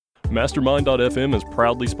Mastermind.fm is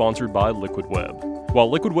proudly sponsored by Liquid Web. While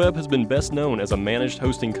Liquid Web has been best known as a managed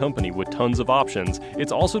hosting company with tons of options,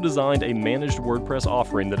 it's also designed a managed WordPress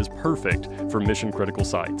offering that is perfect for mission-critical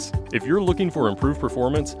sites. If you're looking for improved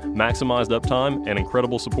performance, maximized uptime, and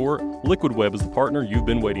incredible support, Liquid Web is the partner you've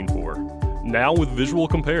been waiting for. Now with Visual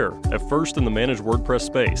Compare, a first in the managed WordPress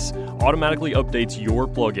space, automatically updates your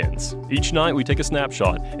plugins. Each night we take a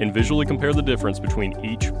snapshot and visually compare the difference between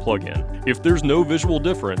each plugin. If there's no visual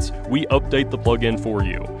difference, we update the plugin for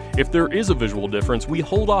you. If there is a visual difference, we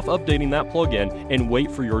hold off updating that plugin and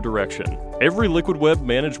wait for your direction. Every Liquid Web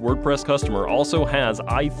managed WordPress customer also has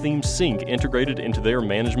iTheme Sync integrated into their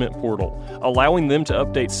management portal, allowing them to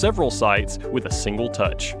update several sites with a single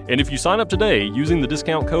touch. And if you sign up today using the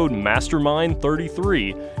discount code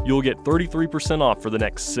MASTERMIND33, you'll get 33% off for the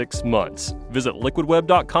next 6 months. Visit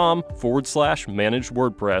liquidweb.com/managed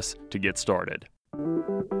WordPress to get started.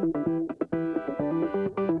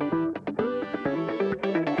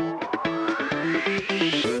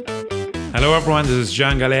 Hello everyone, this is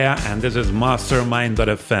John Galea and this is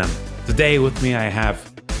Mastermind.fm. Today with me I have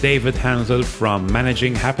David Hensel from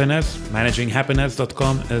Managing Happiness.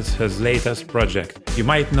 ManagingHappiness.com is his latest project. You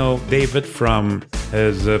might know David from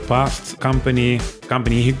his past company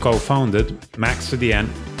he co-founded, MaxCDN.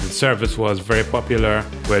 The service was very popular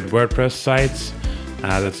with WordPress sites.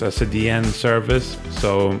 That's a CDN service,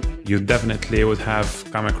 so you definitely would have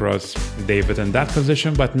come across David in that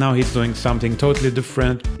position, but now he's doing something totally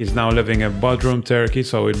different. He's now living in Bodrum, Turkey,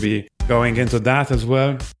 so we'll be going into that as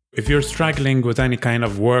well. If you're struggling with any kind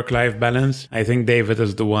of work-life balance, I think David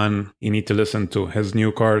is the one you need to listen to. His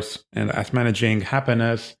new course and at Managing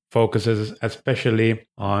Happiness focuses especially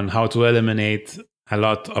on how to eliminate a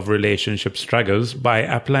lot of relationship struggles by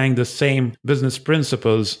applying the same business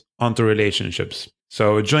principles onto relationships.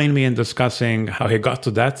 So join me in discussing how he got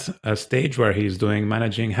to that stage where he's doing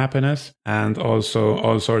Managing Happiness, and also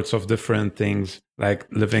all sorts of different things like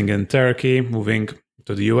living in Turkey, moving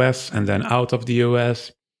to the US and then out of the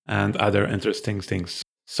US, and other interesting things.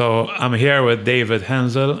 So I'm here with David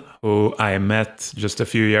Hensel, who I met just a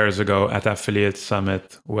few years ago at Affiliate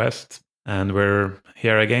Summit West. And we're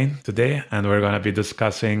here again today, and we're going to be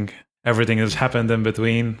discussing everything that's happened in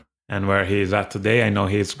between and where he's at today. I know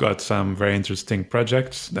he's got some very interesting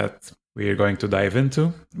projects that we're going to dive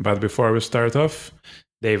into. But before we start off,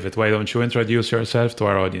 David, why don't you introduce yourself to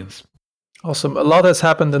our audience? Awesome. A lot has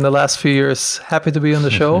happened in the last few years. Happy to be on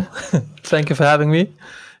the show. Thank you for having me.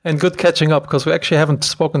 And good catching up, because we actually haven't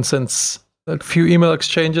spoken since a few email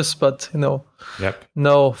exchanges, but no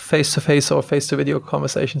face-to-face or face-to-video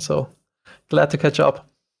conversation. So glad to catch up.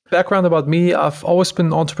 Background about me, I've always been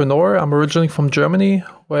an entrepreneur. I'm originally from Germany,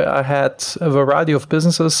 where I had a variety of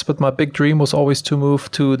businesses, but my big dream was always to move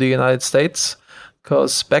to the United States,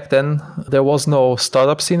 because back then there was no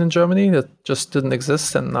startup scene in Germany. That just didn't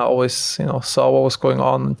exist. And I always saw what was going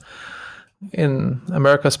on in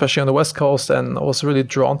America, especially on the West Coast, and I was really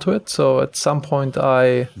drawn to it. So at some point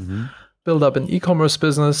I built up an e-commerce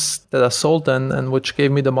business that I sold then, and which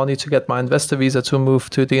gave me the money to get my investor visa to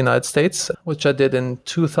move to the United States, which I did in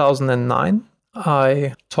 2009.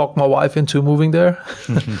 I talked my wife into moving there.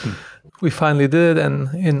 We finally did, and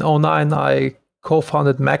in 2009 I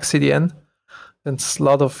co-founded MaxCDN. Since a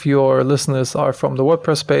lot of your listeners are from the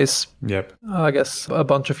WordPress space, Yep. I guess a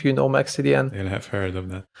bunch of you know MaxCDN. You'll have heard of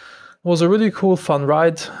that. It was a really cool, fun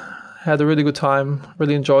ride. Had a really good time,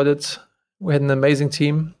 really enjoyed it. We had an amazing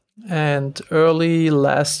team. And early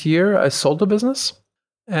last year, I sold the business.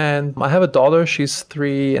 And I have a daughter. She's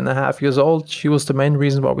 3.5 years old. She was the main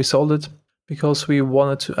reason why we sold it, because we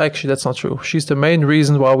wanted to... Actually, that's not true. She's the main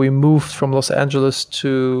reason why we moved from Los Angeles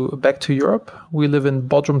back to Europe. We live in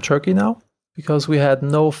Bodrum, Turkey now, because we had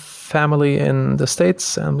no family in the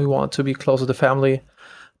States and we wanted to be closer to family.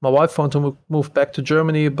 My wife wanted to move back to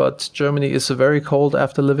Germany, but Germany is very cold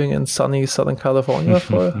after living in sunny Southern California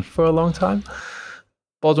for a long time.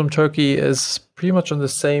 Bodrum, Turkey is pretty much on the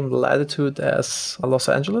same latitude as Los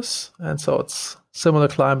Angeles. And so it's similar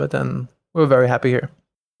climate, and we're very happy here.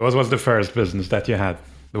 What was the first business that you had?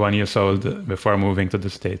 The one you sold before moving to the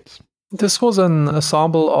States? This was an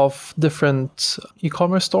ensemble of different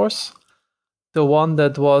e-commerce stores. The one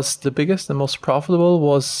that was the biggest and most profitable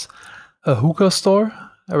was a hookah store,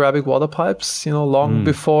 Arabic water pipes. Long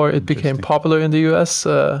before it became popular in the US,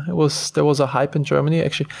 there was a hype in Germany.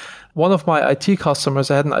 Actually, one of my IT customers,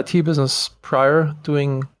 I had an IT business prior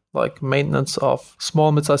doing like maintenance of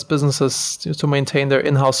small mid-sized businesses to maintain their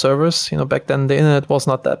in-house servers. Back then the internet was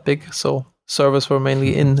not that big, so servers were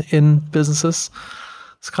mainly in businesses.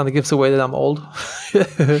 This kind of gives away that I'm old.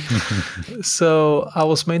 So I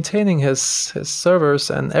was maintaining his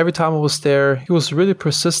servers, and every time I was there, he was really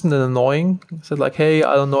persistent and annoying. He said like, "Hey,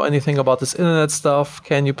 I don't know anything about this internet stuff.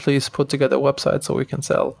 Can you please put together a website so we can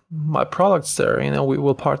sell my products there? We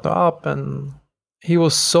will partner up." And he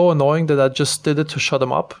was so annoying that I just did it to shut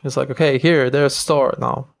him up. He's like, "Okay, there's a store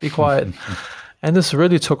now. Be quiet." And this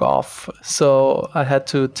really took off. So I had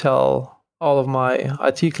to tell all of my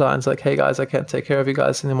IT clients like, "Hey guys, I can't take care of you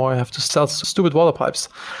guys anymore. I have to sell stupid water pipes."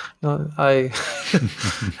 I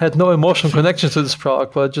had no emotional connection to this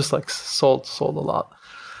product, but just like sold a lot.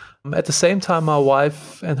 At the same time, my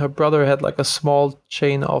wife and her brother had like a small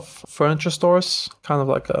chain of furniture stores, kind of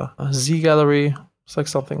like a Z Gallery. It's like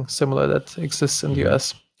something similar that exists in the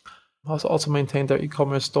US. I also maintained their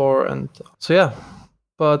e-commerce store, and so yeah.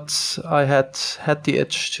 But I had the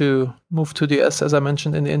itch to move to the US, as I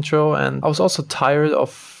mentioned in the intro, and I was also tired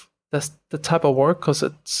of the type of work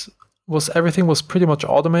because everything was pretty much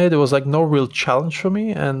automated. There was like no real challenge for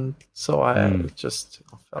me, and so I just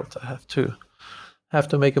felt I have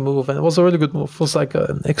to make a move, and it was a really good move. It was like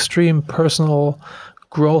an extreme personal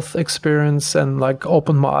growth experience, and like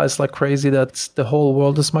opened my eyes like crazy that the whole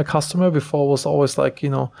world is my customer. Before was always like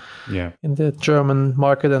in the German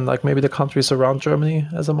market and like maybe the countries around Germany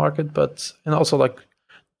as a market, and also like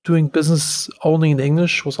doing business only in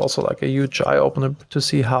English was also like a huge eye opener to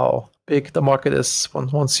see how big the market is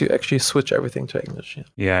once you actually switch everything to English.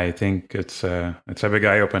 Yeah, I think it's a big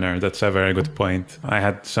eye opener. That's a very good point. I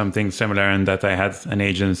had something similar in that I had an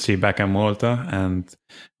agency back in Malta, and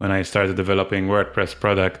when I started developing WordPress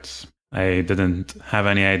products, I didn't have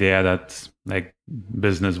any idea that like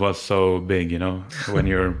business was so big. When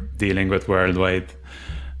you're dealing with worldwide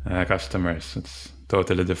customers, it's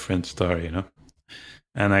totally different story.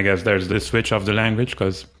 And I guess there's the switch of the language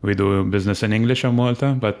because we do business in English in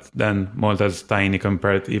Malta, but then Malta's tiny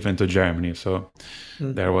compared even to Germany. So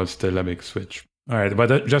there was still a big switch. All right.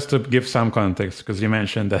 But just to give some context, because you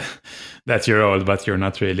mentioned that you're old, but you're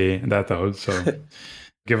not really that old. So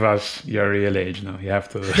give us your real age now. You have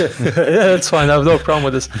to. Yeah, that's fine. I have no problem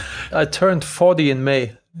with this. I turned 40 in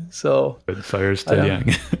May. So you're still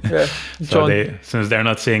young. Yeah. So since they're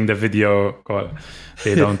not seeing the video call,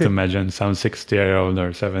 they don't imagine some 60-year-old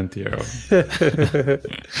or 70-year-old.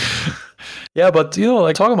 Yeah, but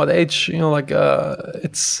like talking about age,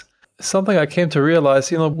 it's something I came to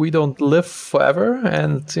realize. We don't live forever,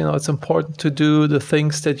 and it's important to do the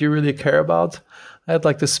things that you really care about. I had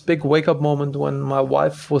like this big wake up moment when my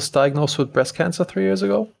wife was diagnosed with breast cancer 3 years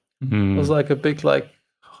ago. It was like a big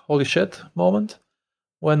holy shit moment.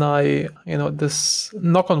 When I, this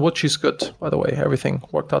knock on wood, she's good, by the way. Everything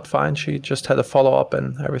worked out fine. She just had a follow-up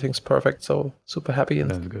and everything's perfect. So super happy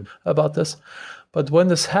about this. But when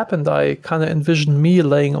this happened, I kind of envisioned me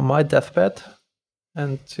laying on my deathbed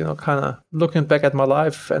and, kind of looking back at my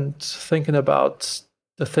life and thinking about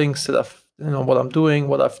the things that I've, what I'm doing,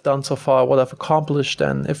 what I've done so far, what I've accomplished.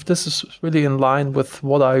 And if this is really in line with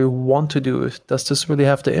what I want to do, does this really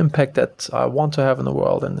have the impact that I want to have in the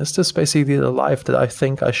world? And is this basically the life that I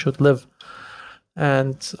think I should live?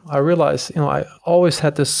 And I realized, I always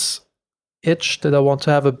had this itch that I want to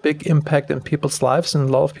have a big impact in people's lives, in a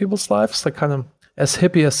lot of people's lives, like kind of as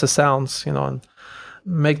hippie as it sounds, and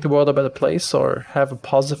make the world a better place or have a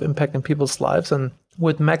positive impact in people's lives. And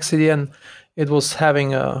with MaxCDN, it was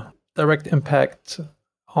having a direct impact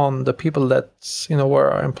on the people that were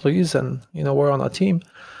our employees and were on our team,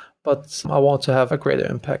 but I want to have a greater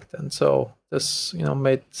impact. And so this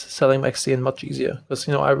made selling MaxCDN much easier because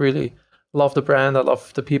I really love the brand, I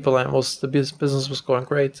love the people, and the business was going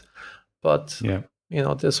great. But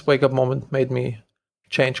this wake up moment made me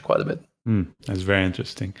change quite a bit. That's very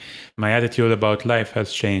interesting. My attitude about life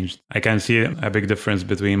has changed. I can see a big difference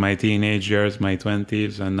between my teenage years, my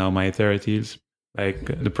 20s, and now my 30s.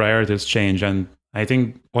 Like the priorities change, and I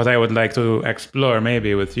think what I would like to explore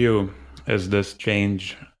maybe with you is this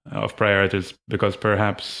change of priorities, because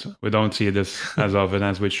perhaps we don't see this as often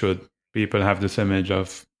as we should. People have this image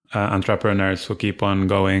of entrepreneurs who keep on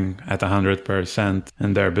going at 100%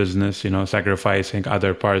 in their business, sacrificing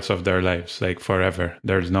other parts of their lives like forever.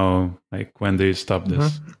 There's no when do you stop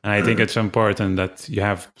this? And I think it's important that you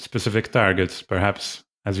have specific targets. Perhaps,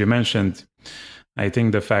 as you mentioned, I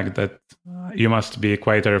think the fact that you must be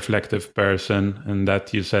quite a reflective person and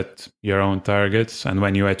that you set your own targets, and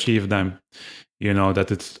when you achieve them,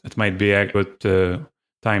 that it might be a good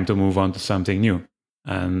time to move on to something new.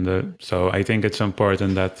 And so I think it's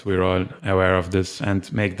important that we're all aware of this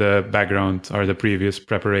and make the background or the previous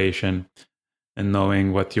preparation and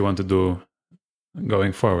knowing what you want to do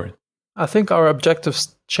going forward. I think our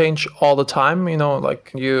objectives change all the time.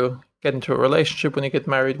 get into a relationship, when you get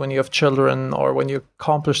married, when you have children, or when you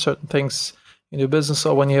accomplish certain things in your business,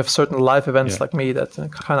 or when you have certain life events like me, that's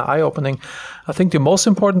kind of eye-opening. I think the most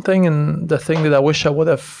important thing, and the thing that I wish I would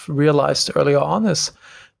have realized earlier on, is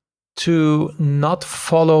to not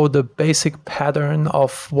follow the basic pattern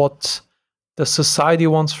of what the society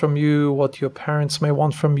wants from you, what your parents may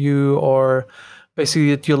want from you, or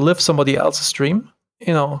basically that you live somebody else's dream.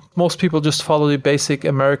 Most people just follow the basic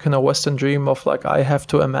American or Western dream of like, I have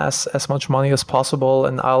to amass as much money as possible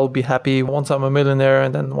and I'll be happy once I'm a millionaire.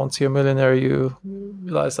 And then once you're a millionaire, you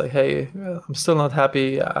realize like, hey, I'm still not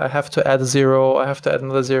happy. I have to add a zero. I have to add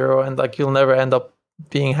another zero. And like, you'll never end up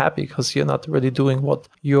being happy because you're not really doing what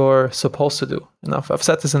you're supposed to do. I've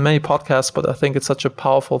said this in many podcasts, but I think it's such a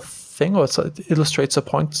powerful thing, or it illustrates a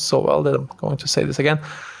point so well that I'm going to say this again.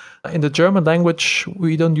 In the German language,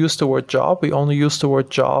 we don't use the word job. We only use the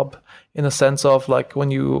word job in a sense of like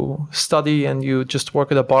when you study and you just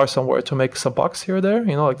work at a bar somewhere to make some bucks here or there.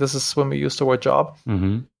 Like this is when we use the word job.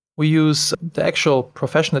 Mm-hmm. We use the actual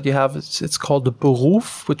profession that you have. It's called the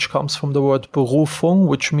Beruf, which comes from the word Berufung,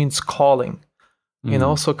 which means calling.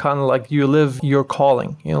 So kind of like you live your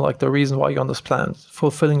calling, like the reason why you're on this planet,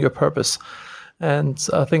 fulfilling your purpose. And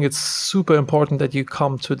I think it's super important that you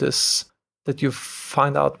come to this, that you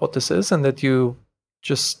find out what this is and that you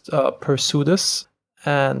just pursue this.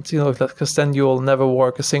 And, because then you'll never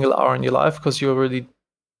work a single hour in your life because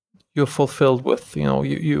you're fulfilled with,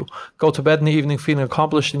 you go to bed in the evening feeling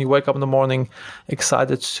accomplished and you wake up in the morning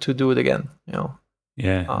excited to do it again,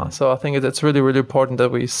 Yeah. So I think it's really, really important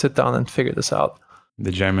that we sit down and figure this out.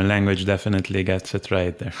 The German language definitely gets it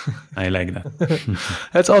right there. I like that.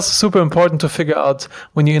 It's also super important to figure out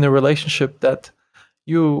when you're in a relationship that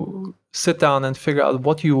you sit down and figure out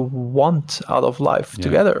what you want out of life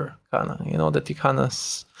together, kind of, that you kind of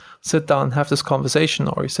sit down and have this conversation,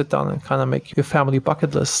 or you sit down and kind of make your family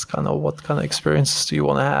bucket list, kind of what kind of experiences do you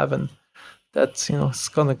want to have. And that's, it's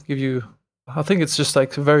going to give you, I think it's just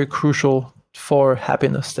like very crucial for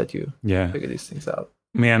happiness that you figure these things out.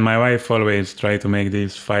 Me and my wife always try to make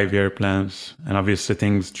these 5-year plans, and obviously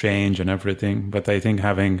things change and everything, but I think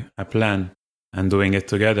having a plan and doing it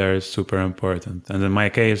together is super important. And in my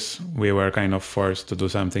case, we were kind of forced to do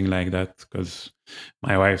something like that because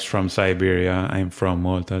my wife's from Siberia, I'm from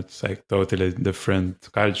Malta. It's like totally different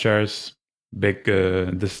cultures, big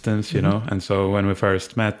distance, And so when we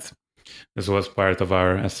first met, this was part of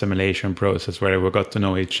our assimilation process where we got to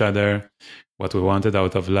know each other, what we wanted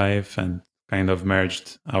out of life, and kind of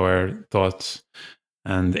merged our thoughts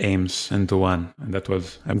and aims into one. And that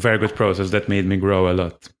was a very good process that made me grow a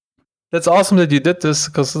lot. That's awesome that you did this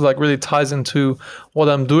because it like really ties into what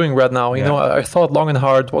I'm doing right now. I thought long and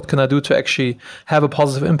hard, what can I do to actually have a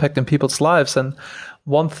positive impact in people's lives? And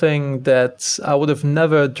one thing that I would have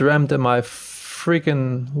never dreamt in my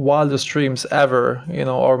freaking wildest dreams ever,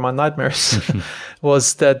 or my nightmares,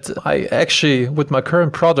 was that I actually, with my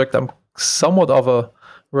current project, I'm somewhat of a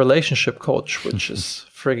relationship coach, which is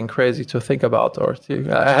freaking crazy to think about.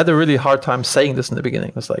 I had a really hard time saying this in the beginning.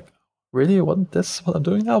 It was like, really? Wasn't this what I'm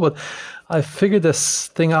doing now? But I figured this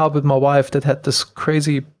thing out with my wife that had this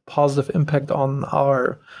crazy positive impact on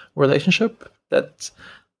our relationship, that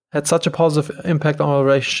had such a positive impact on our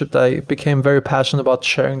relationship that I became very passionate about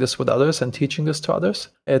sharing this with others and teaching this to others.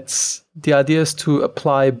 The idea is to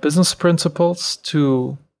apply business principles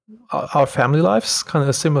to our family lives, kind of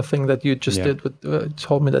a similar thing that you just did with,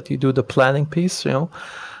 told me that you do the planning piece,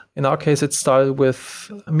 In our case, it started with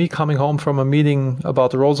me coming home from a meeting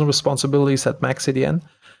about the roles and responsibilities at Mac CDN.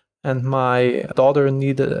 And my daughter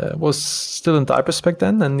was still in diapers back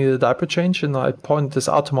then and needed a diaper change. And I pointed this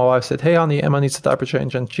out to my wife, said, hey, honey, Emma needs a diaper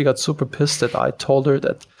change. And she got super pissed that I told her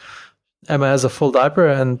that Emma has a full diaper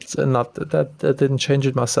and not that didn't change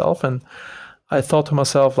it myself. And I thought to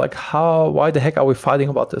myself, like, why the heck are we fighting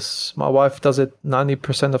about this? My wife does it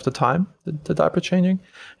 90% of the time, the diaper changing,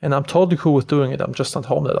 and I'm totally cool with doing it. I'm just not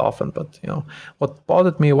home that often. But, what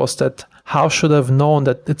bothered me was that how should I have known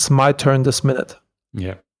that it's my turn this minute?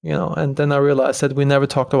 Yeah. And then I realized that we never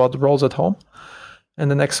talked about the roles at home. And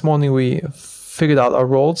the next morning we figured out our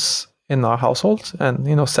roles in our household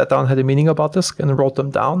and, sat down, had a meeting about this and wrote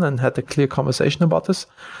them down and had a clear conversation about this.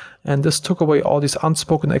 And this took away all these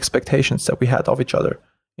unspoken expectations that we had of each other,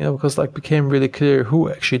 because became really clear who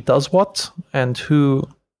actually does what and who,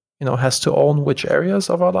 has to own which areas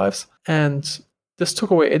of our lives. And this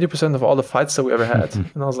took away 80% of all the fights that we ever had.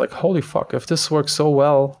 And I was like, holy fuck, if this works so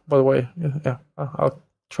well, by the way, I'll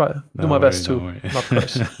try, do my best to not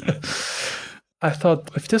curse. I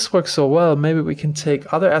thought if this works so well, maybe we can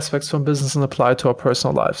take other aspects from business and apply it to our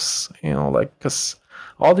personal lives, because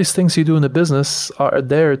all these things you do in the business are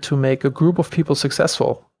there to make a group of people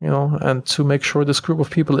successful. and to make sure this group of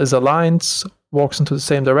people is aligned, walks into the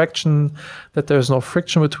same direction, that there's no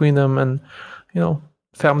friction between them. And,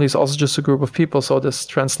 family is also just a group of people. So this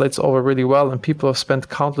translates over really well. And people have spent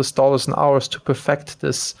countless dollars and hours to perfect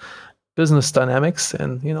this business dynamics.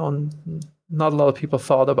 And, not a lot of people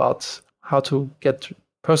thought about how to get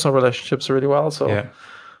personal relationships really well. So it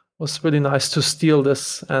was really nice to steal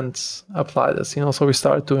this and apply this. So we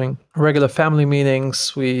started doing regular family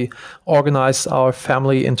meetings. We organized our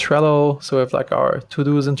family in Trello. So we have like our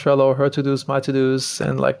to-dos in Trello, her to-dos, my to-dos,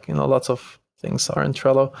 and lots of things are in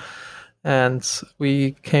Trello. And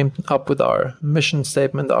we came up with our mission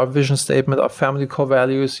statement, our vision statement, our family core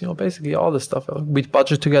values, basically all this stuff. We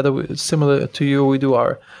budget together, similar to you. We do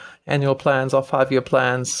our annual plans, our 5-year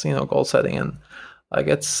plans, goal setting. And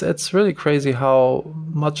it's really crazy how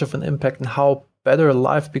much of an impact and how better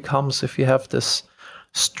life becomes if you have this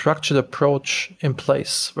structured approach in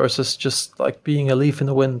place versus just like being a leaf in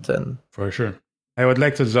the wind. And for sure. I would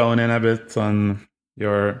like to zone in a bit on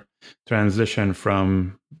your transition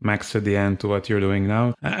from MaxCDN to what you're doing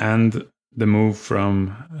now and the move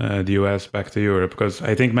from the US back to Europe, because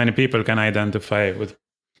I think many people can identify with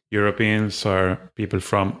Europeans or people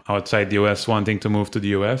from outside the US wanting to move to the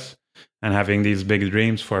US and having these big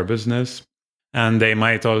dreams for business. And they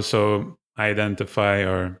might also identify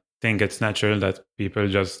or think it's natural that people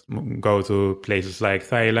just go to places like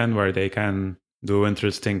Thailand where they can do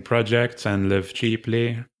interesting projects and live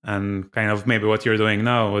cheaply. And kind of maybe what you're doing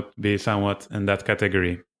now would be somewhat in that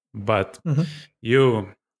category. But you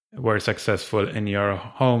were successful in your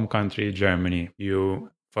home country, Germany. You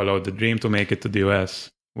followed the dream to make it to the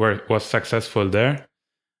US, was successful there,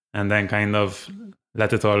 and then kind of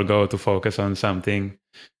let it all go to focus on something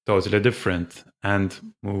totally different and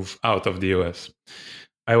move out of the US.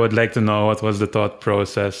 I would like to know what was the thought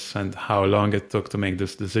process and how long it took to make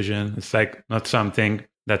this decision. It's like not something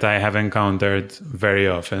that I have encountered very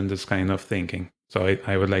often, this kind of thinking. So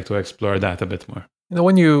I would like to explore that a bit more.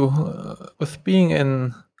 When you, with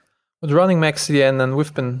running MaxCDN, and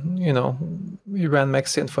we've been, we ran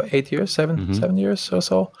MaxCDN for 8 years, 7 years or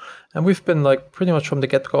so. And we've been like pretty much from the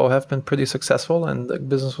get-go have been pretty successful, and the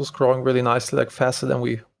business was growing really nicely, like faster than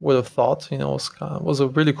we would have thought. It was a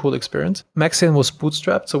really cool experience. MaxCDN was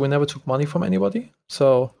bootstrapped, so we never took money from anybody.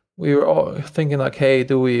 So we were all thinking like, hey,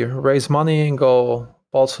 do we raise money and go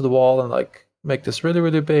balls to the wall and like make this really,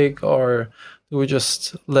 really big, or do we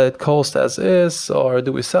just let it coast as is, or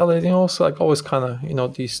do we sell it? So like always kind of,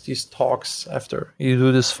 these talks after you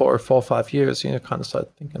do this for 4 or 5 years, kind of start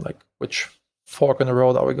thinking like, which fork in the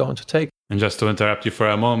road are we going to take? And just to interrupt you for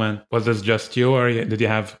a moment, was this just you, or did you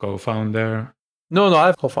have co-founder? No, I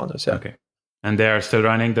have co-founders, yeah. Okay. And they are still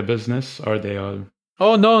running the business, or they all?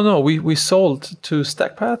 Oh, no. We sold to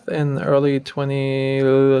StackPath in early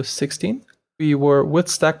 2016. We were with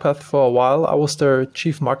StackPath for a while. I was their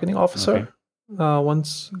chief marketing officer. Okay.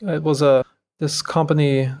 Once it was this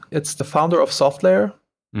company, it's the founder of SoftLayer,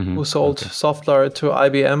 who sold SoftLayer to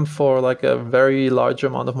IBM for like a very large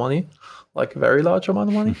amount of money,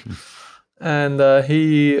 and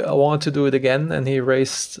he wanted to do it again, and he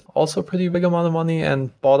raised also a pretty big amount of money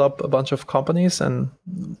and bought up a bunch of companies and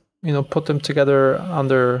put them together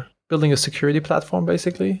under building a security platform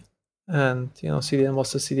basically. And CDN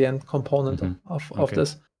was the CDN component of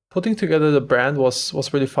this. Putting together the brand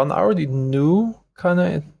was really fun. I already knew kind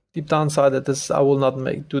of deep down inside that I will not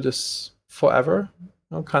do this forever.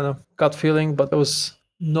 Kind of gut feeling, but there was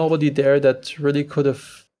nobody there that really could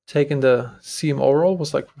have taken the CMO role. It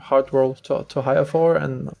was like a hard role to hire for,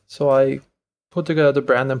 and so I put together the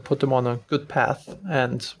brand and put them on a good path.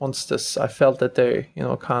 And once I felt that they,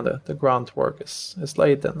 kind of the groundwork is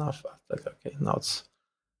laid, then I felt like, okay, now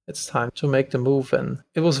it's time to make the move. And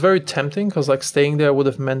it was very tempting because like staying there would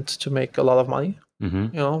have meant to make a lot of money,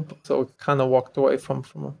 so kind of walked away from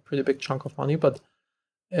a pretty big chunk of money. But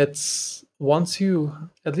it's once you,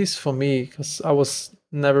 at least for me, because I always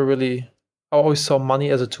saw money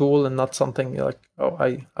as a tool and not something like,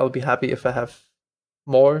 I'll be happy if I have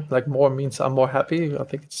more, like more means I'm more happy. I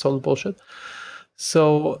think it's total bullshit.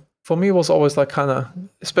 So for me, it was always like kind of,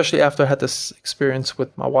 especially after I had this experience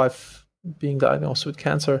with my wife being diagnosed with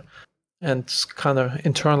cancer and kind of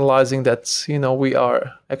internalizing that, we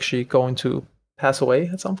are actually going to pass away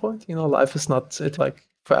at some point. Life is not like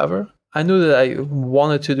forever. I knew that I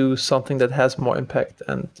wanted to do something that has more impact.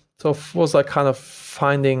 And so it was like kind of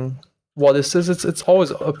finding what is this. It's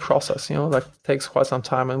always a process, like it takes quite some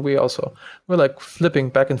time. And we're like flipping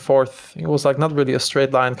back and forth. It was like not really a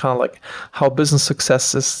straight line, kind of like how business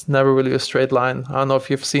success is never really a straight line. I don't know if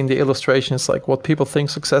you've seen the illustrations, like what people think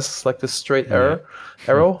success is like this straight arrow,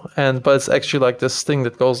 but it's actually like this thing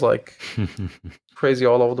that goes like crazy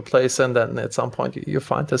all over the place, and then at some point you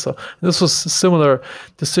find this. So this was a similar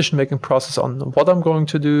decision-making process on what I'm going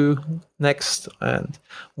to do next and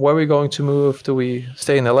where we're going to move. Do we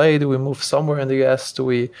stay in LA? Do we move somewhere in the US? Do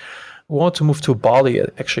we want to move to Bali?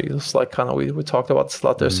 Actually, it's like kind of we talked about this a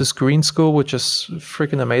lot. There's this green school which is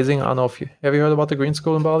freaking amazing. I don't know if you have heard about the green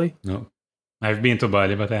school in Bali? No, I've been to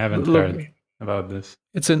Bali, but I haven't heard about this.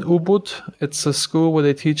 It's in Ubud. It's a school where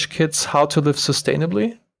they teach kids how to live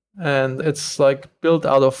sustainably. And it's like built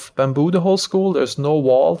out of bamboo, the whole school. There's no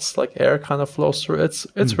walls, like air kind of flows through.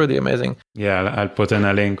 It's really amazing. Yeah, I'll put in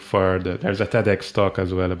a link there's a TEDx talk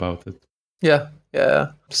as well about it. Yeah.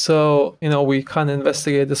 So, we kind of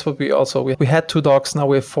investigate this, but we had 2 dogs, now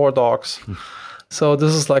we have 4 dogs. So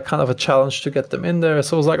this is like kind of a challenge to get them in there.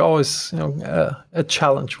 So it's like always, a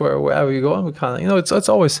challenge wherever you go. And we kind of, it's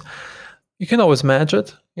always, you can always manage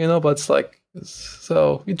it, but it's like,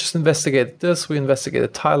 so we just investigated this. We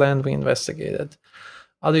investigated Thailand. We investigated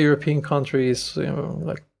other European countries,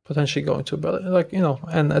 like potentially going to Berlin,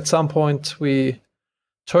 and at some point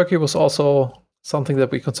Turkey was also something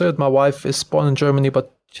that we considered. My wife is born in Germany,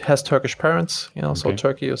 but has Turkish parents, okay. So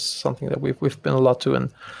Turkey is something that we've been a lot to.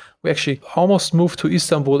 And we actually almost moved to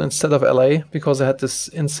Istanbul instead of LA because I had this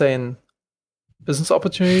insane business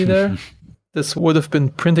opportunity there. This would have been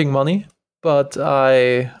printing money, but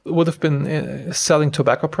I would have been selling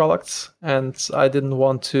tobacco products, and I didn't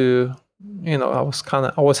want to, I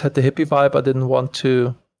always had the hippie vibe. I didn't want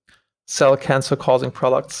to sell cancer-causing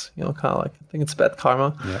products, kind of like, I think it's bad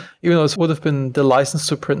karma. Yeah. Even though it would have been the license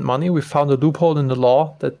to print money, we found a loophole in the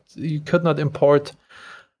law that you could not import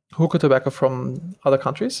hookah tobacco from other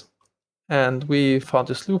countries. And we found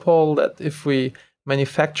this loophole that if we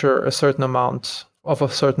manufacture a certain amount of a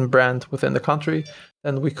certain brand within the country,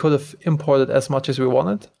 then we could have imported as much as we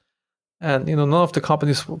wanted. And, none of the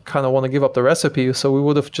companies kind of want to give up the recipe. So we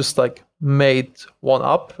would have just like made one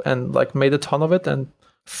up and like made a ton of it and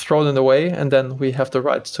thrown it away. And then we have the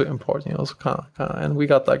rights to import, so kind of, and we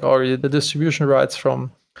got like already the distribution rights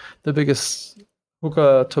from the biggest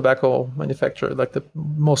hookah tobacco manufacturer, like the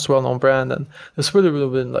most well-known brand. And it's really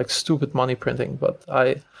been like stupid money printing, but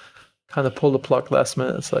I kind of pulled the plug last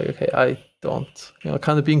minute. It's like, okay, I don't,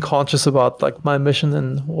 kind of being conscious about like my mission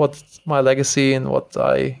and what's my legacy and what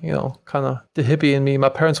I, kind of the hippie in me. My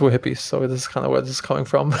parents were hippies, so this is kind of where this is coming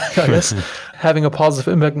from, I guess. Having a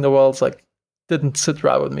positive impact in the world, like, didn't sit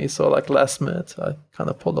right with me. So like last minute, I kind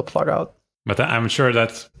of pulled the plug out. But I'm sure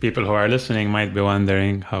that people who are listening might be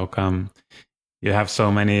wondering how come you have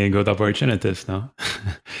so many good opportunities now?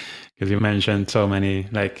 Because you mentioned so many,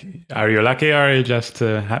 like, are you lucky or you just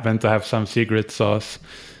happen to have some secret sauce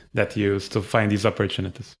that you use to find these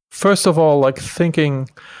opportunities? First of all, like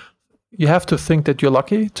you have to think that you're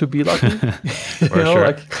lucky to be lucky. Sure.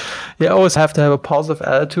 Like you always have to have a positive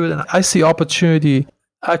attitude. And I see opportunity.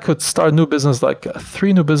 I could start a new business, like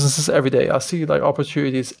 3 new businesses every day. I see like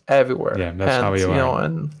opportunities everywhere. Yeah, that's how you are.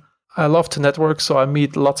 And I love to network, so I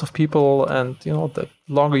meet lots of people, and the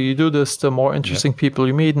longer you do this, the more interesting people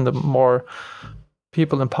you meet, and the more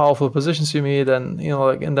people in powerful positions you meet, and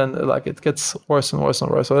and then it gets worse and worse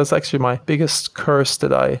and worse. So that's actually my biggest curse,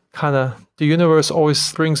 that the universe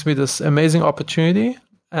always brings me this amazing opportunity,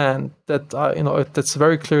 and that that's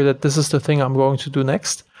very clear that this is the thing I'm going to do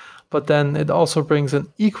next. But then it also brings an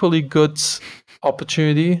equally good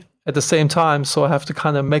opportunity at the same time, so I have to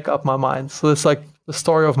kind of make up my mind. So it's like the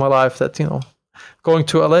story of my life, that going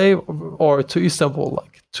to LA or to Istanbul,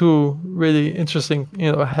 like 2 really interesting,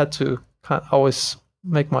 I had to kind of always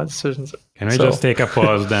make my decisions. Can we just take a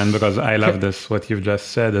pause then, because I love this. What you've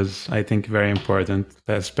just said is, I think, very important,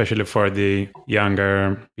 especially for the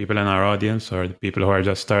younger people in our audience, or the people who are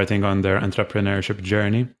just starting on their entrepreneurship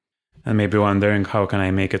journey and maybe wondering, how can I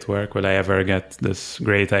make it work? Will I ever get this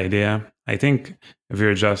great idea? I think if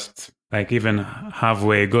you're just like even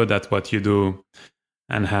halfway good at what you do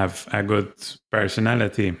and have a good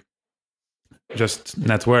personality, just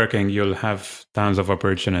networking, you'll have tons of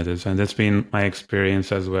opportunities. And that's been my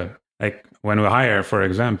experience as well. Like when we hire, for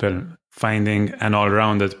example, finding an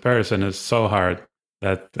all-rounded person is so hard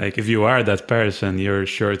that, like, if you are that person, you're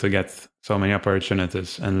sure to get so many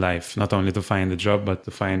opportunities in life, not only to find a job, but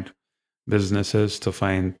to find businesses, to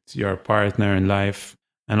find your partner in life,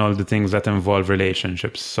 and all the things that involve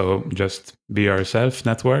relationships. So just be yourself,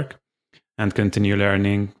 network, and continue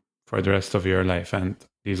learning for the rest of your life. And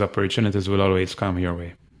these opportunities will always come your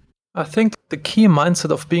way. I think the key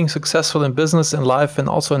mindset of being successful in business, in life, and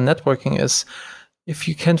also in networking is if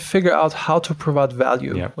you can figure out how to provide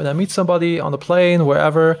value. Yeah. When I meet somebody on the plane,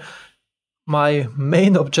 wherever, my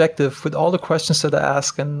main objective with all the questions that I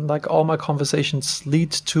ask and like all my conversations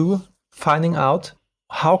lead to finding out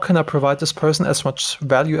how can I provide this person as much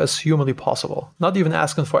value as humanly possible? Not even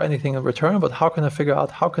asking for anything in return, but how can I figure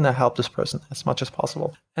out how can I help this person as much as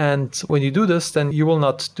possible? And when you do this, then you will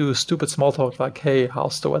not do stupid small talk like, hey,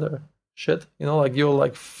 how's the weather? Shit. Like you'll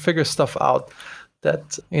like figure stuff out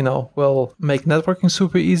that, will make networking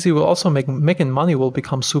super easy, will also making money will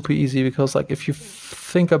become super easy, because like if you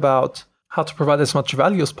think about how to provide as much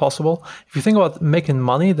value as possible, if you think about making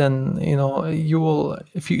money, then,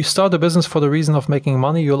 if you start a business for the reason of making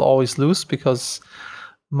money, you'll always lose, because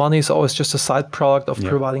money is always just a side product of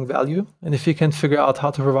providing value. And if you can figure out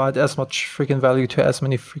how to provide as much freaking value to as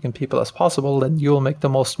many freaking people as possible, then you'll make the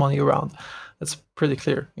most money around. It's pretty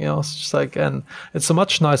clear, it's just like, and it's a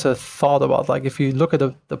much nicer thought about like, if you look at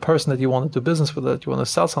the person that you want to do business with, that you want to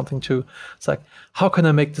sell something to, it's like, how can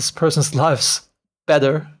I make this person's lives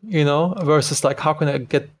better, versus like, how can I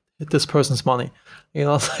get this person's money?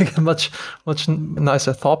 It's like a much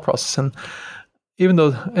nicer thought process. And even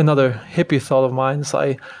though another hippie thought of mine is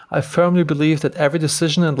I firmly believe that every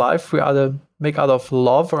decision in life we either make out of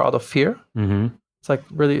love or out of fear. Mm-hmm. It's like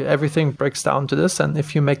really everything breaks down to this. And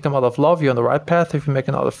if you make them out of love, you're on the right path. If you make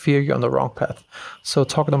it out of fear, you're on the wrong path. So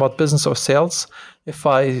talking about business or sales, if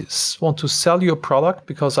I want to sell you a product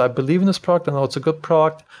because I believe in this product, I know it's a good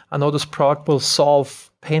product, I know this product will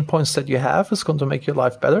solve pain points that you have, it's going to make your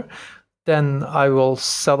life better, then I will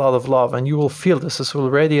sell out of love, and you will feel this. This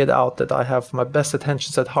will radiate out that I have my best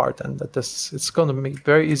intentions at heart, and that it's going to be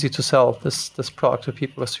very easy to sell this product to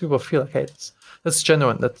people, because people feel like, hey, that's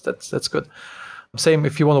genuine, that's good. Same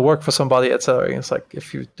if you want to work for somebody, etc. It's like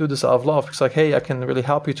if you do this out of love, it's like, hey, I can really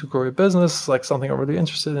help you to grow your business, like something I'm really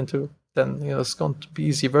interested into, then it's going to be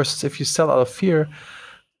easy. Versus if you sell out of fear,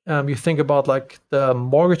 you think about like the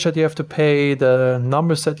mortgage that you have to pay, the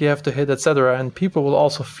numbers that you have to hit, etc. And people will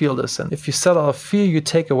also feel this. And if you sell out of fear, you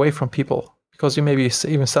take away from people, because you maybe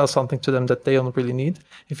even sell something to them that they don't really need.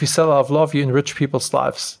 If you sell out of love, you enrich people's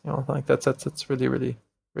lives. Like that's really, really,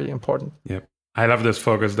 really important. Yep. I love this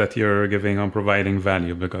focus that you're giving on providing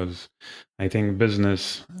value, because I think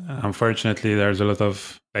business, unfortunately, there's a lot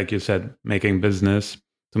of, like you said, making business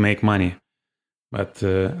to make money. But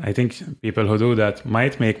I think people who do that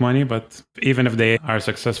might make money, but even if they are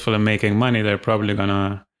successful in making money, they're probably going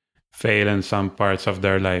to fail in some parts of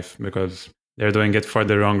their life because they're doing it for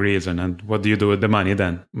the wrong reason. And what do you do with the money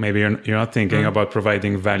then? Maybe you're not thinking about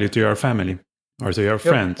providing value to your family or to your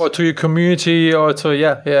friends. Or to your community, or to,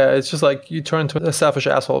 it's just like you turn into a selfish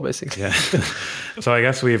asshole, basically. Yeah. So I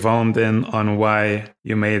guess we've honed in on why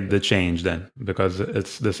you made the change then, because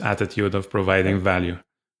it's this attitude of providing value.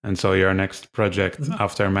 And so your next project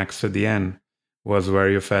after Max CDN was where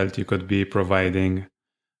you felt you could be providing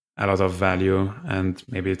a lot of value, and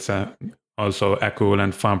maybe it's also a cool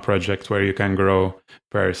and fun project where you can grow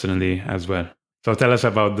personally as well. So tell us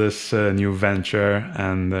about this new venture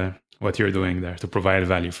and what you're doing there to provide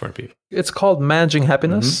value for people. It's called Managing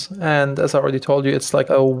Happiness. Mm-hmm. And as I already told you, it's like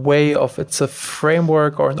it's a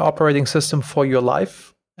framework or an operating system for your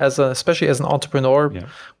life, especially as an entrepreneur. Yeah.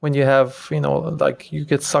 When you have, like you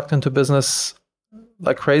get sucked into business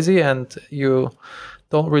like crazy and you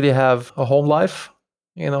don't really have a home life,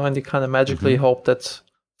 and you kind of magically hope that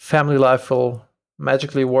family life will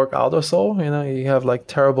magically work out or so. You have like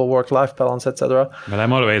terrible work-life balance, etc. But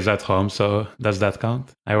I'm always at home, so does that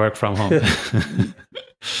count? I work from home.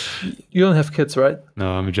 You don't have kids, right?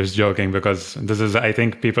 No, I'm just joking, because I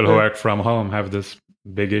think people who work from home have this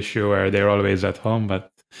big issue where they're always at home,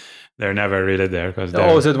 but they're never really there because they're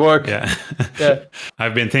always at work. Yeah. Yeah.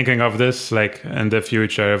 I've been thinking of this, like in the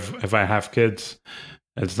future, if I have kids,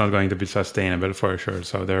 it's not going to be sustainable for sure.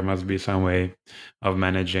 So there must be some way of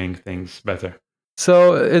managing things better.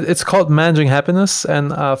 So it's called Managing Happiness.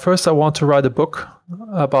 And first I want to write a book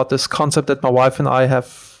about this concept that my wife and I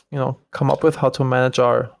have, come up with, how to manage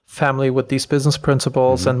our family with these business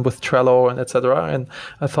principles and with Trello and etc. And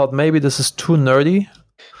I thought maybe this is too nerdy,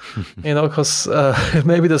 because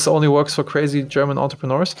maybe this only works for crazy German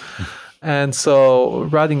entrepreneurs. And so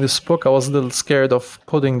writing this book, I was a little scared of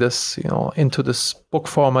putting this, into this book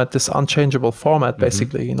format, this unchangeable format,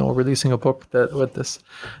 basically, releasing a book with this.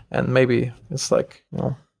 And maybe it's like,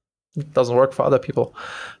 it doesn't work for other people.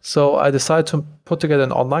 So I decided to put together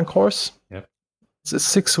an online course. Yep. It's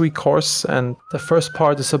a 6-week course. And the first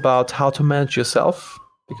part is about how to manage yourself.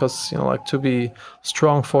 Because, like to be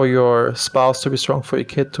strong for your spouse, to be strong for your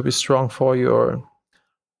kid, to be strong for your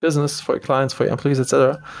business, for your clients, for your employees,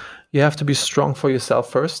 etc. You have to be strong for yourself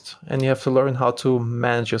first, and you have to learn how to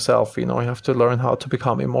manage yourself. You have to learn how to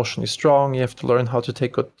become emotionally strong. You have to learn how to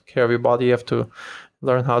take good care of your body. You have to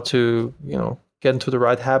learn how to, get into the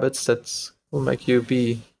right habits that will make you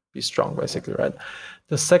be be strong, basically, right?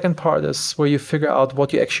 The second part is where you figure out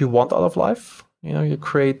what you actually want out of life. You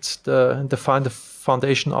define the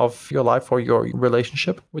foundation of your life or your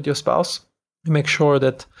relationship with your spouse. You make sure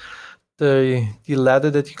that the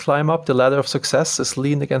ladder that you climb up, the ladder of success, is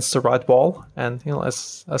leaned against the right wall. And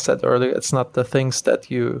as I said earlier, it's not the things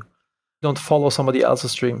that you don't follow somebody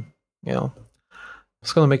else's dream.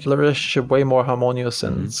 It's going to make your relationship way more harmonious,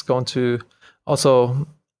 and it's going to also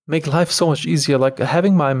make life so much easier. Like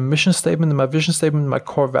having my mission statement and my vision statement, my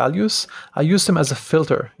core values, I use them as a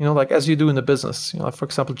filter, like as you do in the business. For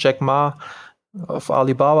example, Jack Ma of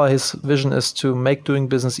Alibaba, his vision is to make doing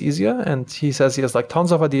business easier. And he says he has like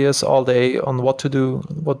tons of ideas all day on what to do,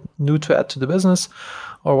 what new to add to the business,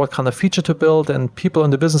 or what kind of feature to build. And people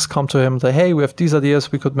in the business come to him and say, hey, we have these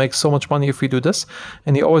ideas. We could make so much money if we do this.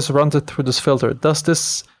 And he always runs it through this filter. Does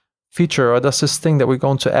this feature or does this thing that we're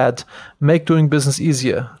going to add make doing business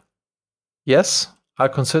easier? Yes, I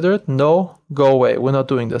consider it. No, go away. We're not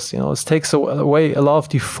doing this. It takes away a lot of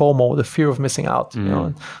the FOMO, the fear of missing out.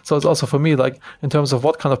 So it's also for me, like in terms of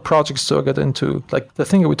what kind of projects to get into, like the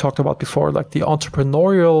thing that we talked about before, like the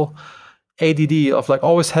entrepreneurial ADD of like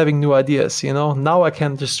always having new ideas. Now I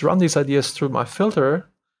can just run these ideas through my filter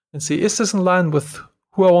and see, is this in line with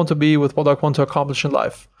who I want to be, with what I want to accomplish in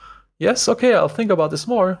life? Yes, okay, I'll think about this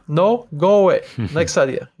more. No, go away. Next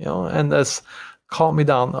idea. And that's calmed me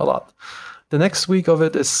down a lot. The next week of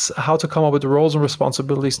it is how to come up with the roles and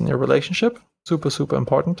responsibilities in your relationship. Super, super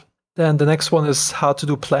important. Then the next one is how to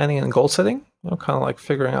do planning and goal setting. Kind of like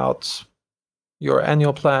figuring out your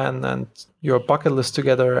annual plan and your bucket list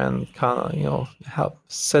together, and kind of, help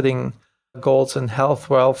setting goals in health,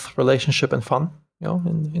 wealth, relationship, and fun,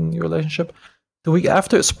 in your relationship. The week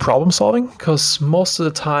after is problem solving, because most of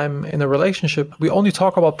the time in a relationship, we only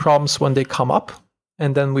talk about problems when they come up.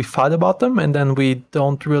 And then we fight about them, and then we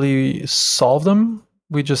don't really solve them.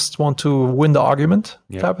 We just want to win the argument,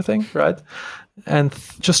 type of thing, right? And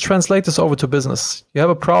just translate this over to business. You have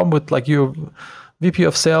a problem with like your VP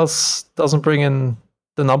of sales doesn't bring in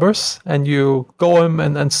the numbers, and you go him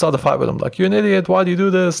and start a fight with him. Like, you're an idiot. Why do you do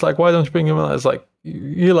this? Like, why don't you bring him in? It's like,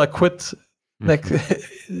 you like quit like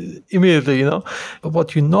immediately, But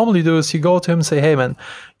what you normally do is you go to him and say, hey man,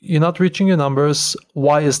 you're not reaching your numbers.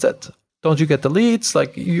 Why is that? Don't you get the leads?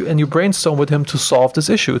 You brainstorm with him to solve this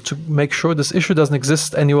issue, to make sure this issue doesn't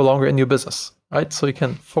exist any longer in your business, right? So you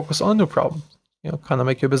can focus on a new problem, kind of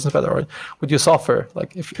make your business better. Or with your software,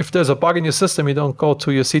 like if there's a bug in your system, you don't go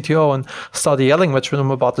to your CTO and start yelling at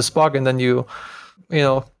him about this bug, and then you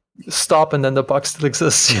stop, and then the bug still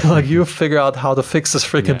exists. Like you figure out how to fix this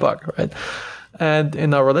freaking bug, right? And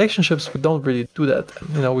in our relationships, we don't really do that.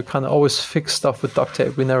 We kind of always fix stuff with duct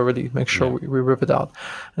tape. We never really make sure we rip it out.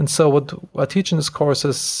 And so what I teach in this course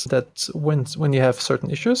is that when you have certain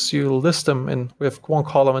issues, you list them we have one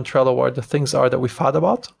column in Trello where the things are that we fight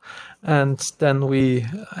about. And then we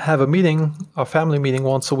have a family meeting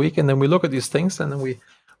once a week. And then we look at these things, and then we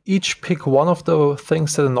each pick one of the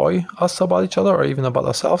things that annoy us about each other or even about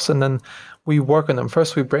ourselves. And then we work on them.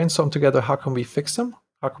 First, we brainstorm together, how can we fix them?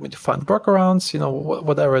 How can we find workarounds,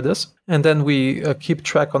 whatever it is. And then we keep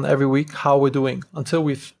track on every week how we're doing until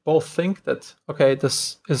we both think that, okay,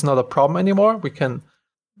 this is not a problem anymore. We can,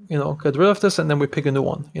 get rid of this, and then we pick a new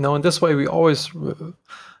one. And this way we always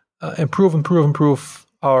improve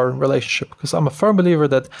our relationship. Because I'm a firm believer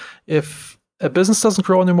that if a business doesn't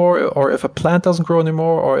grow anymore, or if a plant doesn't grow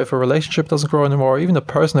anymore, or if a relationship doesn't grow anymore, or even a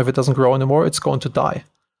person, if it doesn't grow anymore, it's going to die.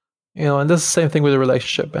 And this is the same thing with a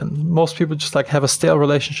relationship. And most people just like have a stale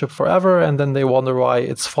relationship forever, and then they wonder why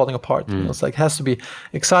it's falling apart. It's like, it has to be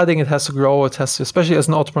exciting. It has to grow. It has to, especially as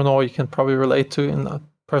an entrepreneur, you can probably relate to in a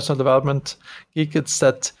personal development geek. It's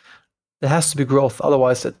that there has to be growth.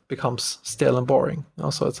 Otherwise it becomes stale and boring.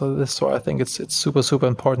 So this is why I think it's super, super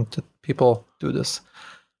important that people do this.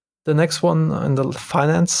 The next one in the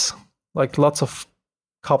finance, like lots of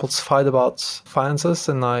couples fight about finances,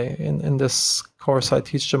 and in this course I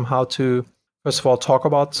teach them how to, first of all, talk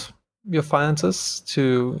about your finances,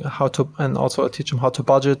 and also I teach them how to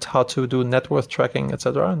budget, how to do net worth tracking,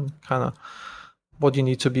 etc., and kind of what you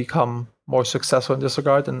need to become more successful in this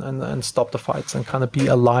regard, and stop the fights and kind of be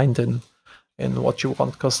aligned in what you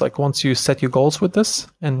want. Because like once you set your goals with this,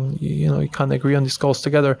 and you kind of agree on these goals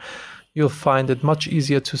together, you'll find it much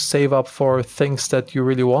easier to save up for things that you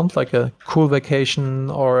really want, like a cool vacation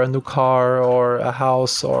or a new car or a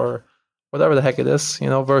house or whatever the heck it is,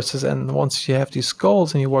 versus, and once you have these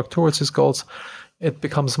goals and you work towards these goals, it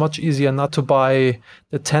becomes much easier not to buy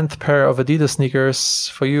the 10th pair of Adidas sneakers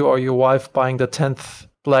for you, or your wife buying the 10th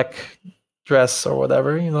black dress or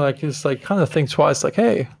whatever, it's like kind of think twice, like,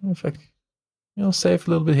 hey, if save a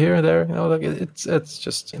little bit here and there. Like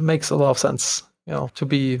it makes a lot of sense, to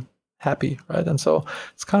be happy, right? And so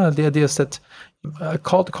it's kind of the idea is that I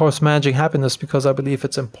call the course Managing Happiness because I believe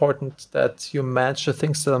it's important that you manage the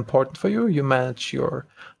things that are important for you. You manage your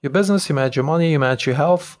business, you manage your money, you manage your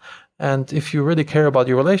health. And if you really care about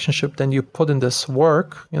your relationship, then you put in this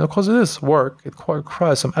work, because it is work. It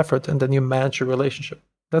requires some effort, and then you manage your relationship.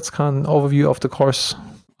 That's kind of an overview of the course.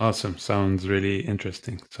 Awesome. Sounds really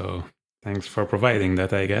interesting. So thanks for providing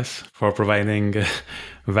that, I guess, for providing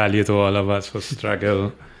value to all of us who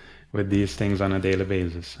struggle with these things on a daily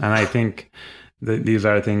basis. And I think these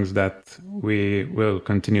are things that we will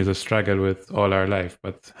continue to struggle with all our life,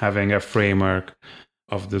 but having a framework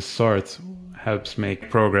of this sort helps make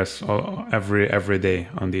progress every day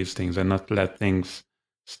on these things and not let things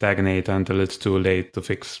stagnate until it's too late to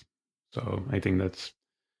fix. So I think that's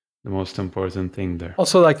the most important thing there.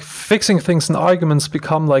 Also, like fixing things and arguments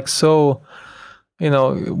become like so,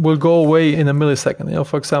 will go away in a millisecond.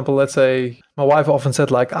 For example, let's say my wife often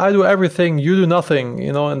said like, I do everything, you do nothing,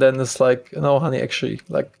 and then it's like, no, honey, actually,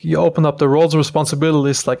 like you open up the roles and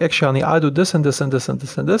responsibilities, like actually, honey, I do this and this and this and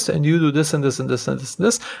this and this, and you do this and this and this and this and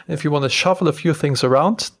this. And if you want to shuffle a few things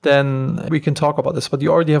around, then we can talk about this. But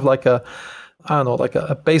you already have like a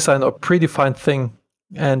baseline or predefined thing,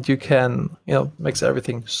 and you can, makes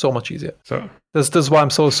everything so much easier. So this is why I'm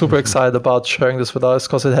so super excited about sharing this with us,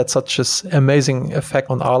 because it had such an amazing effect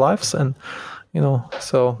on our lives. And,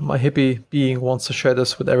 so my hippie being wants to share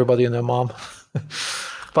this with everybody and their mom.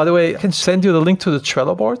 By the way, I can send you the link to the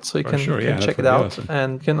Trello board so you can check it out. Awesome.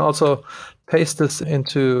 And you can also paste this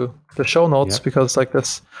into the show notes because like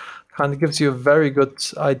this kind of gives you a very good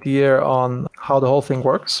idea on how the whole thing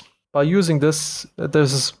works. By using this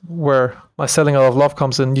is where my selling out of love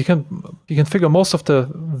comes in. You can figure most of the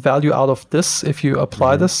value out of this if you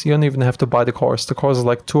apply this. You don't even have to buy the course. The course is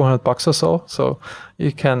like $200 or so. So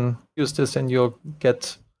you can use this and you'll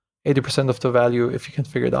get 80% of the value if you can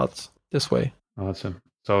figure it out this way. Awesome.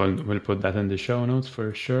 So we'll put that in the show notes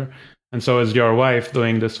for sure. And so is your wife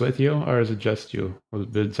doing this with you, or is it just you who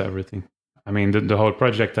builds everything? I mean, the whole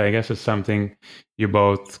project, I guess, is something you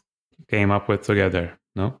both came up with together.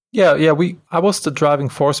 No? Yeah. I was the driving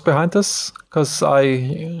force behind this because I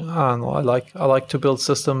don't know. I like to build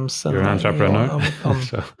systems. And you're an entrepreneur.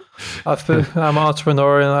 I'm an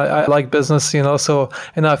entrepreneur and I like business. So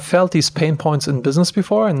and I felt these pain points in business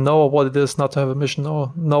before and know what it is not to have a mission,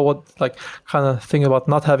 or know what like kind of thing about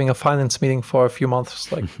not having a finance meeting for a few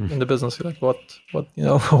months, like in the business. You're like what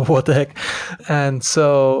what the heck? And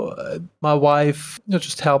so my wife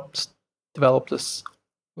just helped develop this.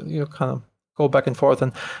 Kind of go back and forth,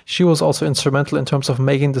 and she was also instrumental in terms of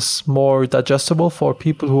making this more digestible for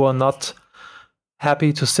people who are not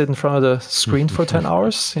happy to sit in front of the screen for 10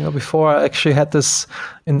 hours. Before I actually had this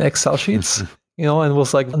in Excel sheets, and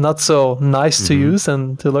was like not so nice to use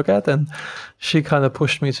and to look at, and she kind of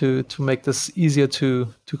pushed me to make this easier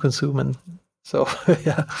to consume. And so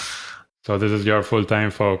yeah. So this is your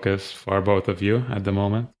full-time focus for both of you at the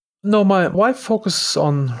moment? No, my wife focuses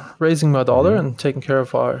on raising my daughter and taking care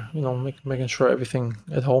of our, making sure everything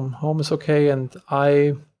at home is okay. And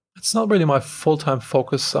it's not really my full-time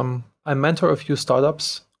focus. I mentor a few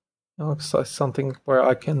startups, because that's something where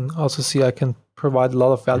I can also see I can provide a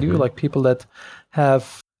lot of value, like people that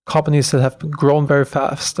have companies that have grown very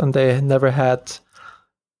fast and they never had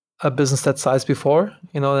a business that size before,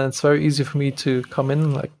 and it's very easy for me to come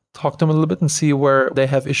in, like talk to them a little bit and see where they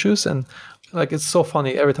have issues. And like, it's so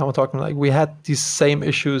funny every time I'm talking, like we had these same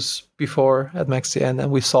issues before at MaxDN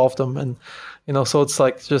and we solved them. And, so it's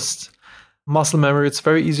like just muscle memory. It's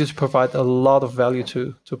very easy to provide a lot of value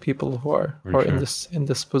to people who are in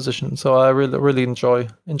this position. So I really enjoy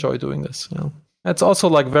doing this. It's also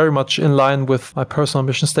like very much in line with my personal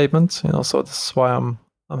mission statement. So this is why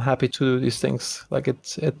I'm happy to do these things. Like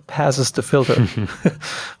it passes the filter.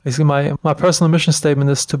 Basically, my personal mission statement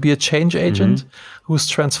is to be a change agent who's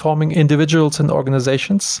transforming individuals and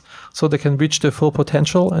organizations so they can reach their full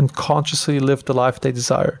potential and consciously live the life they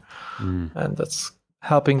desire. And that's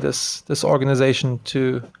helping this organization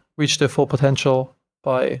to reach their full potential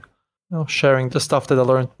by sharing the stuff that I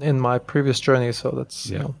learned in my previous journey. So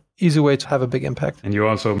that's easy way to have a big impact. And you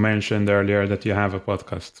also mentioned earlier that you have a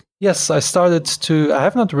podcast. Yes, I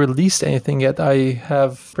have not released anything yet. I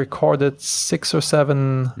have recorded 6 or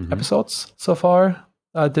 7 episodes so far.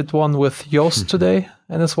 I did one with Joost today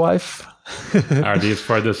and his wife. Are these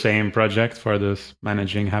for the same project, for this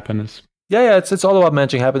Managing Happiness? Yeah, it's all about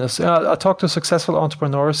managing happiness. I talk to successful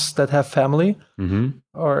entrepreneurs that have family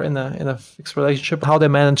or in a fixed relationship, how they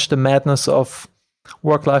manage the madness of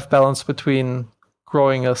work-life balance between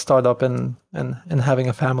growing a startup and having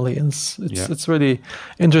a family. And it's really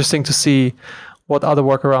interesting to see what other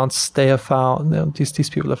workarounds they have found, these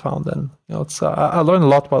people have found. And it's I learned a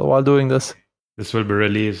lot while doing this. This will be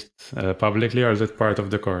released publicly, or is it part of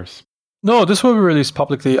the course? No, this will be released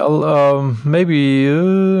publicly. I'll maybe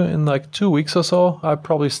in like 2 weeks or so, I'll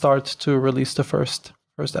probably start to release the first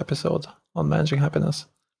episode on managing happiness.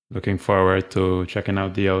 Looking forward to checking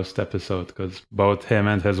out the Yoast episode, because both him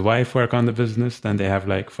and his wife work on the business. Then they have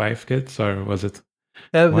like 5 kids, or was it?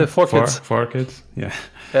 Yeah, the 4 kids. 4 kids, yeah.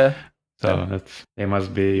 Yeah. So they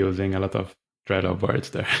must be using a lot of Trello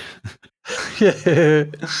boards there. Yeah.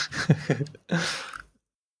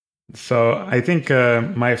 So I think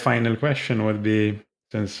my final question would be,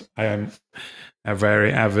 since I am a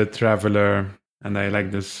very avid traveler and I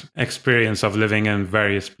like this experience of living in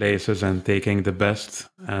various places and taking the best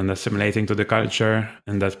and assimilating to the culture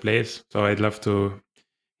in that place. So I'd love to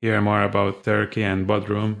hear more about Turkey and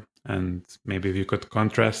Bodrum, and maybe if you could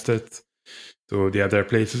contrast it to the other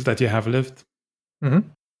places that you have lived. Mm-hmm.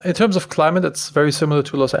 In terms of climate, it's very similar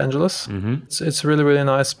to Los Angeles. Mm-hmm. It's really, really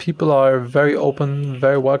nice. People are very open,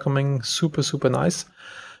 very welcoming, super, super nice.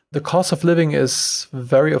 The cost of living is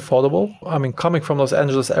very affordable. I mean, coming from Los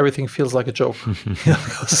Angeles, everything feels like a joke.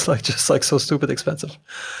 It's like just like so stupid expensive.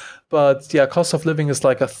 But yeah, cost of living is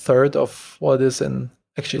like a third of what it is in,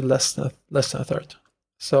 actually less than a third.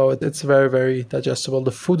 So it's very, very digestible.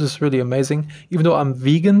 The food is really amazing. Even though I'm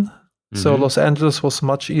vegan, so Los Angeles was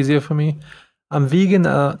much easier for me. I'm vegan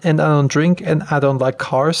and I don't drink and I don't like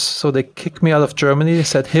cars. So they kicked me out of Germany. They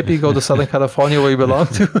said, hippie, go to Southern California where you belong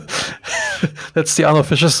to. That's the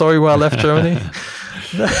unofficial story where I left Germany.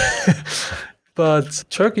 But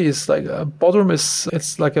Turkey is like, Bodrum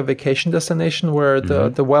it's like a vacation destination where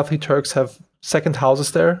the wealthy Turks have second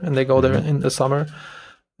houses there and they go there in the summer.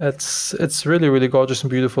 It's really, really gorgeous and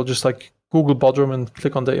beautiful. Just like Google Bodrum and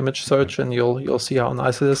click on the image search and you'll see how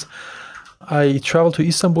nice it is. I travel to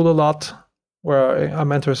Istanbul a lot, where I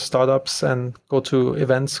mentor startups and go to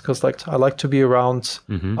events, because like I like to be around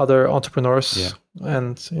other entrepreneurs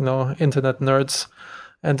and internet nerds,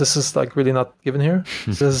 and this is like really not given here.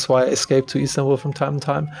 This is why I escape to Istanbul from time to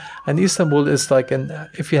time. And Istanbul is like,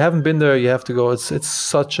 if you haven't been there, you have to go. It's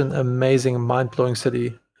such an amazing, mind-blowing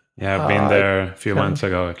city. Yeah, I've been there a few months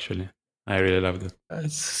ago actually. I really loved it.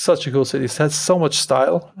 It's such a cool city. It has so much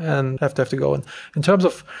style, and have to go. And in terms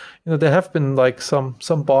of, there have been like some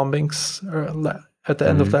bombings at the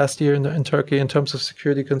end of last year in Turkey in terms of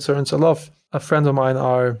security concerns. A friends of mine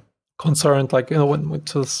are concerned, like, when we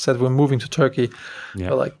just said we're moving to Turkey,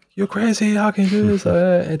 they're like, you're crazy, how can you do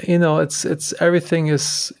this? It's everything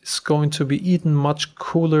is going to be eaten much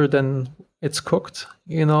cooler than it's cooked,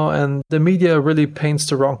 and the media really paints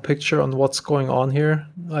the wrong picture on what's going on here.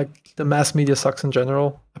 Like, the mass media sucks in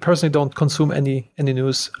general. I personally don't consume any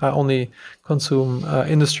news. I only consume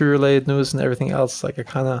industry-related news, and everything else, like, I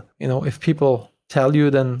kind of, if people tell you,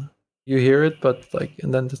 then you hear it, but like,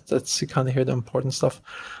 and then that's you kind of hear the important stuff.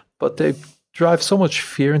 But they drive so much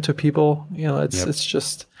fear into people. It's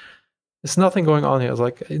just, there's nothing going on here. It's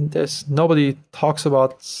like, there's nobody talks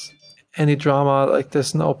about any drama, like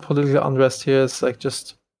there's no political unrest here. It's like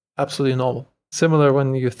just absolutely normal. Similar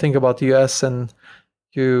when you think about the US and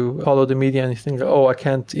you follow the media and you think, oh, I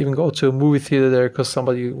can't even go to a movie theater there because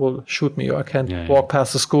somebody will shoot me, or I can't walk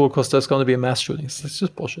past the school because there's going to be a mass shooting. It's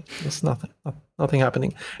just bullshit. There's nothing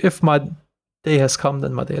happening. If my day has come,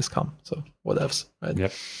 then my day has come. So whatevs, right?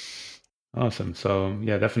 Yep. Awesome. So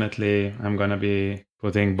yeah, definitely I'm going to be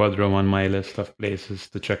putting Bodrum on my list of places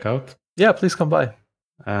to check out. Yeah, please come by.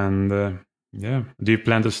 And do you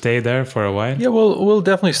plan to stay there for a while? Yeah, we'll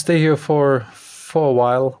definitely stay here for a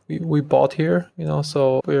while. We bought here,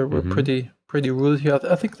 so we're pretty rooted here.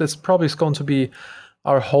 I think this probably is going to be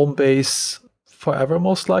our home base forever,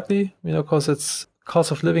 most likely. Because it's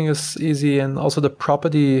cost of living is easy, and also the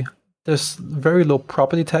property. There's very low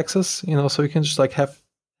property taxes, so you can just like have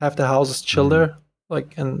the houses chill there,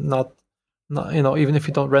 like, and not even if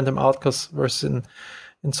you don't rent them out, because versus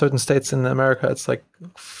in certain states in America, it's like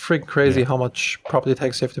freaking crazy how much property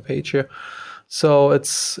tax you have to pay each year. So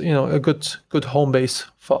it's, a good home base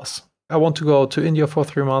for us. I want to go to India for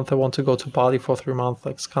 3 months. I want to go to Bali for 3 months.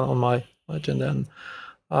 Like, it's kind of on my agenda. And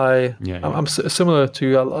I'm similar to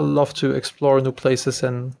you. I love to explore new places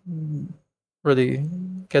and really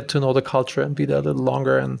get to know the culture and be there a little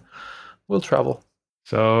longer, and we'll travel.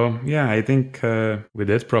 So I think we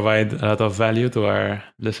did provide a lot of value to our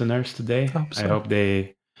listeners today. I hope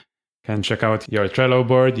they can check out your Trello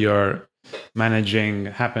board, your Managing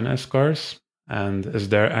Happiness course. And is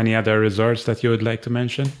there any other resource that you would like to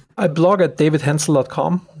mention? I blog at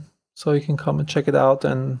davidhensel.com. So you can come and check it out.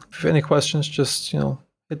 And if you have any questions, just,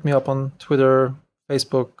 hit me up on Twitter,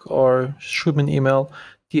 Facebook, or shoot me an email,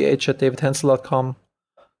 dh@davidhensel.com.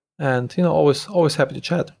 And, always happy to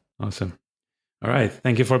chat. Awesome. All right.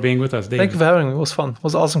 Thank you for being with us, David. Thank you for having me. It was fun. It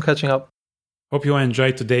was awesome catching up. Hope you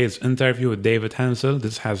enjoyed today's interview with David Hensel.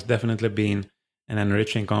 This has definitely been an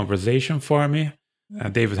enriching conversation for me.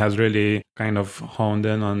 David has really kind of honed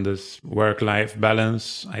in on this work-life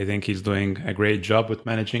balance. I think he's doing a great job with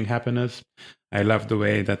managing happiness. I love the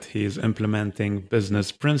way that he's implementing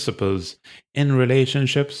business principles in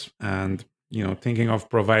relationships and, thinking of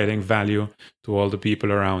providing value to all the people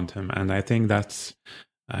around him. And I think that's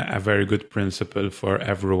a very good principle for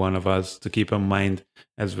every one of us to keep in mind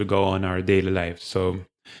as we go on our daily lives. So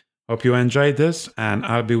hope you enjoyed this, and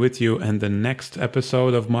I'll be with you in the next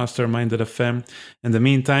episode of Mastermind.fm. In the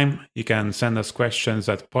meantime, you can send us questions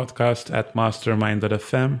at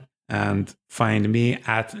podcast@mastermind.fm and find me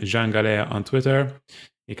at Jean Galea on Twitter.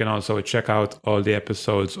 You can also check out all the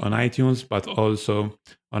episodes on iTunes, but also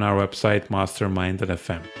on our website,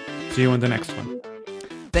 mastermind.fm. See you in the next one.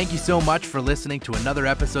 Thank you so much for listening to another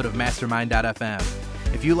episode of Mastermind.fm.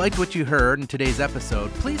 If you liked what you heard in today's episode,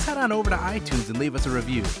 please head on over to iTunes and leave us a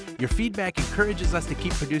review. Your feedback encourages us to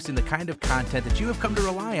keep producing the kind of content that you have come to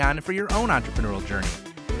rely on for your own entrepreneurial journey.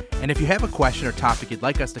 And if you have a question or topic you'd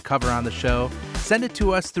like us to cover on the show, send it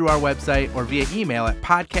to us through our website or via email at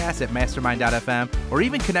podcast@mastermind.fm, or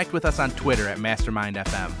even connect with us on Twitter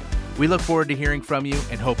 @mastermind.fm. We look forward to hearing from you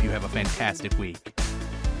and hope you have a fantastic week.